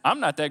like, I'm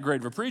not that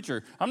great of a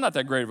preacher. I'm not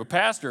that great of a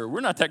pastor.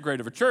 We're not that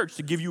great of a church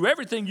to give you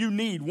everything you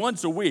need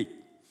once a week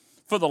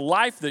for the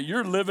life that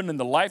you're living and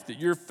the life that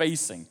you're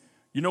facing.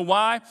 You know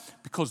why?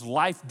 Because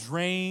life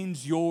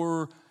drains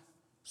your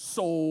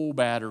soul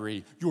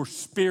battery, your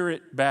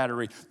spirit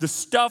battery. The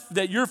stuff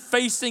that you're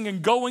facing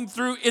and going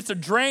through, it's a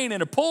drain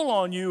and a pull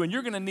on you, and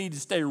you're going to need to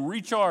stay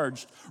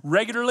recharged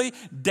regularly,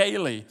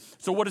 daily.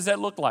 So what does that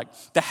look like?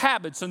 The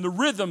habits and the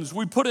rhythms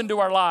we put into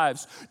our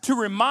lives to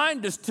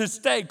remind us to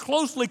stay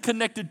closely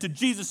connected to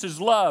Jesus'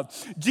 love,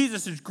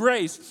 Jesus'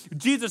 grace,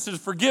 Jesus'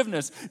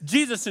 forgiveness,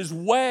 Jesus'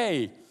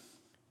 way.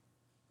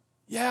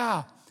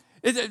 Yeah,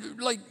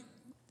 like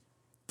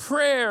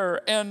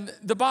prayer and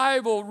the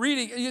Bible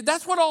reading,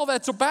 that's what all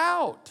that's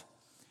about.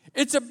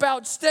 It's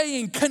about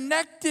staying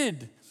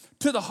connected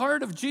to the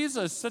heart of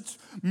Jesus. That's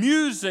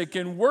music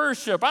and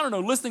worship. I don't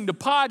know, listening to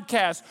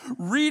podcasts,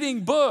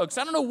 reading books.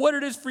 I don't know what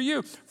it is for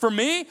you. For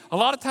me, a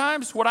lot of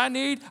times what I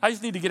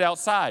just need to get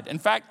outside. In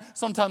fact,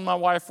 sometimes my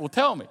wife will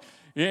tell me,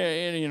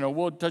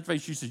 we'll touch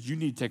base. She says, you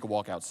need to take a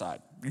walk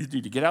outside. You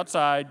need to get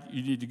outside.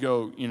 You need to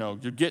go,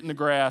 get in the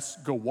grass,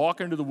 go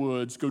walk into the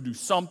woods, go do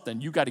something.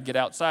 You got to get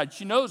outside.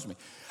 She knows me.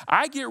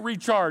 I get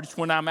recharged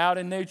when I'm out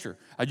in nature.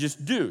 I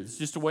just do. It's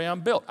just the way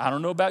I'm built. I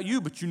don't know about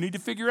you, but you need to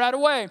figure out a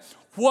way.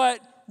 What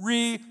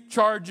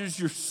recharges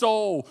your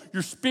soul,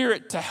 your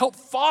spirit to help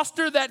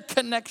foster that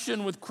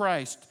connection with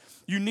Christ?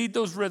 You need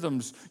those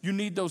rhythms. You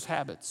need those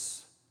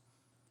habits.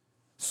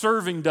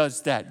 Serving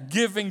does that.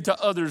 Giving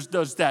to others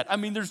does that.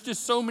 There's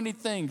just so many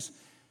things.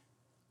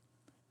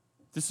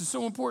 This is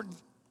so important.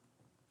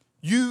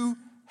 You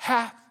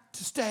have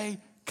to stay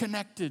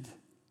connected.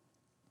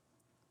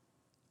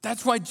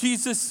 That's why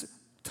Jesus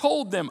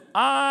told them,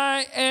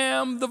 I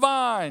am the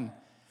vine.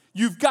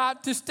 You've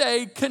got to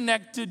stay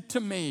connected to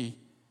me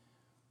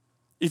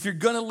if you're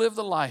going to live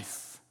the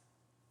life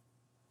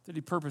that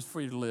he purposed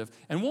for you to live.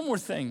 And one more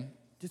thing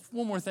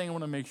I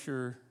want to make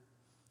sure.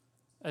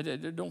 I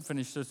don't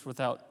finish this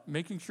without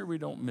making sure we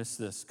don't miss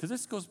this, because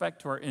this goes back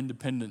to our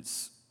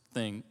independence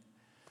thing,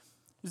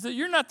 is that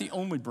you're not the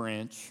only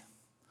branch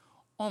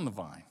on the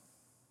vine.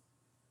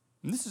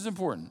 And this is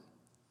important,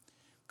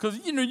 because,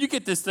 you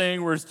get this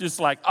thing where it's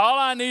just like, all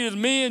I need is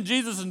me and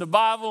Jesus and the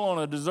Bible on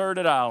a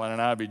deserted island, and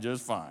I'd be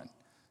just fine.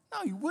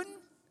 No, you wouldn't.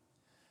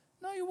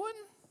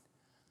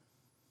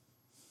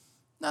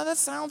 Now, that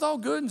sounds all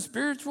good and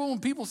spiritual, and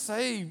people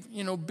say,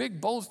 big,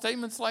 bold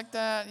statements like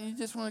that, and you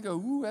just want to go,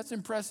 ooh, that's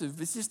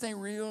impressive. It just ain't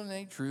real and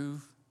ain't true.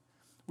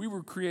 We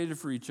were created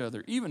for each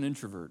other. Even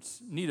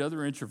introverts need other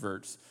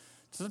introverts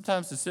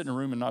sometimes to sit in a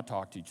room and not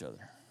talk to each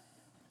other.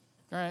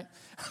 All right?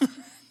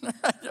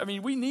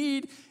 We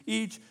need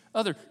each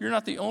other. You're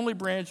not the only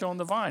branch on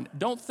the vine.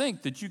 Don't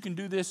think that you can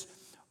do this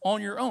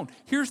on your own.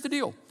 Here's the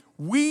deal.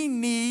 We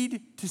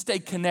need to stay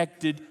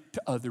connected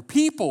to other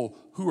people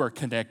who are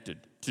connected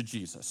to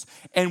Jesus.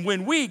 And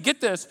when we, get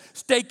this,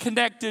 stay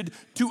connected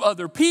to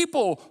other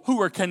people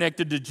who are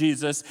connected to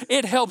Jesus,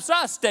 it helps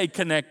us stay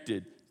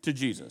connected to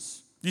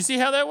Jesus. Do you see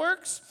how that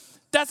works?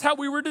 That's how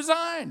we were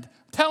designed.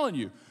 I'm telling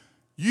you,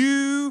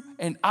 you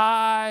and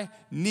I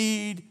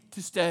need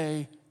to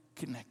stay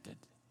connected.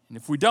 And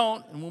if we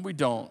don't, and when we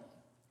don't,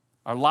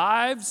 our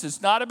lives,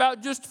 it's not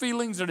about just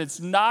feelings and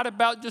it's not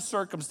about just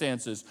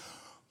circumstances,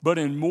 but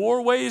in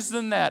more ways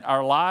than that,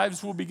 our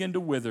lives will begin to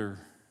wither.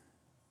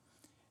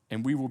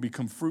 And we will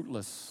become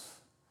fruitless.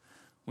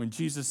 When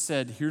Jesus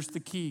said, here's the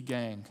key,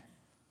 gang.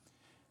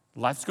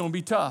 Life's going to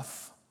be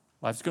tough.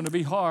 Life's going to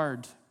be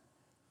hard.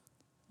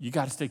 You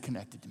got to stay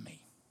connected to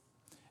me.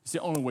 It's the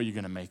only way you're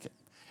going to make it.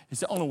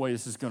 It's the only way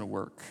this is going to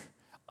work.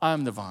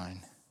 I'm the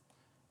vine.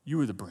 You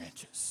are the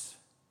branches.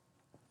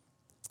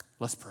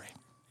 Let's pray.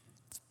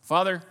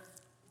 Father,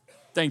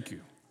 thank you.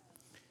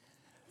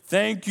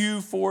 Thank you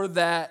for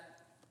that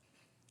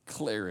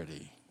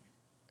clarity.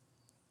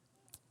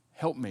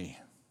 help me.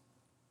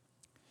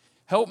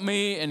 Help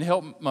me and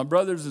help my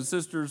brothers and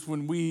sisters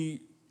when we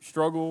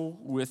struggle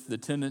with the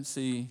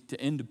tendency to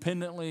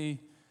independently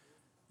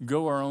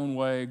go our own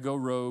way, go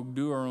rogue,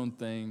 do our own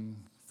thing,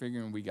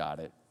 figuring we got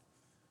it.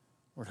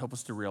 Lord, help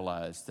us to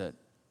realize that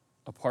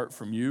apart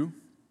from you,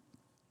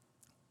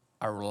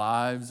 our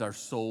lives, our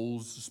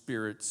souls,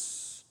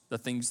 spirits, the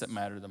things that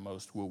matter the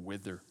most will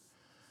wither.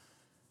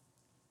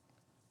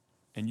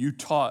 And you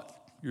taught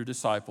your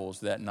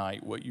disciples that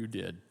night what you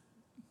did,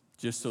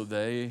 just so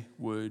they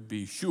would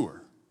be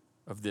sure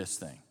of this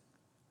thing.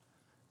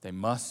 They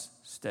must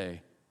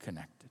stay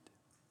connected.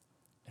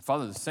 And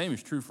Father, the same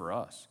is true for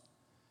us.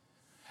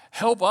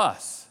 Help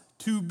us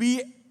to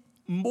be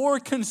more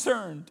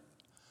concerned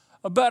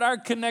about our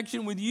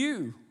connection with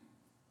you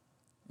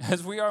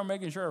as we are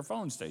making sure our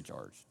phones stay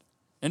charged.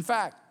 In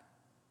fact,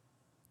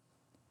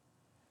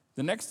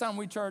 the next time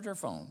we charge our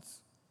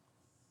phones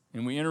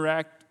and we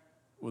interact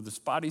with a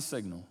spotty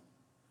signal,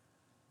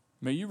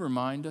 may you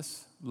remind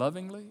us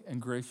lovingly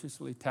and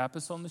graciously, tap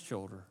us on the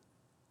shoulder,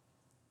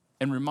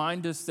 and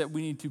remind us that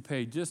we need to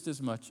pay just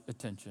as much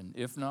attention,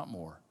 if not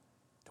more,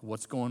 to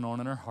what's going on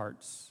in our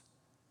hearts,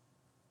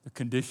 the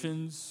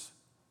conditions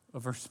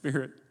of our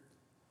spirit.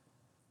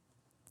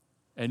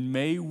 And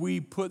may we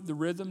put the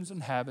rhythms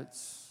and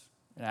habits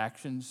and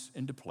actions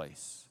into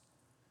place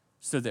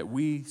so that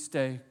we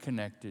stay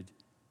connected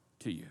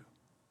to you.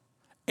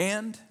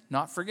 And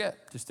not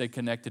forget to stay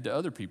connected to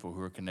other people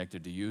who are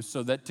connected to you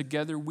so that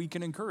together we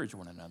can encourage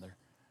one another.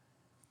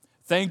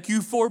 Thank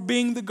you for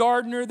being the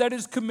gardener that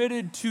is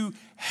committed to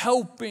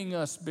helping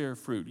us bear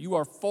fruit. You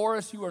are for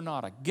us, you are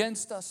not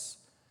against us.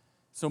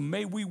 So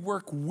may we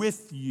work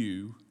with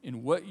you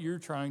in what you're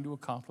trying to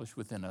accomplish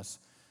within us.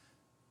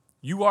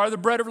 You are the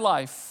bread of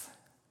life.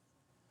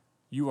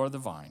 You are the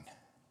vine.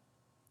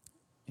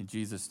 In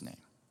Jesus'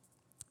 name,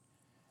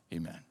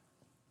 amen.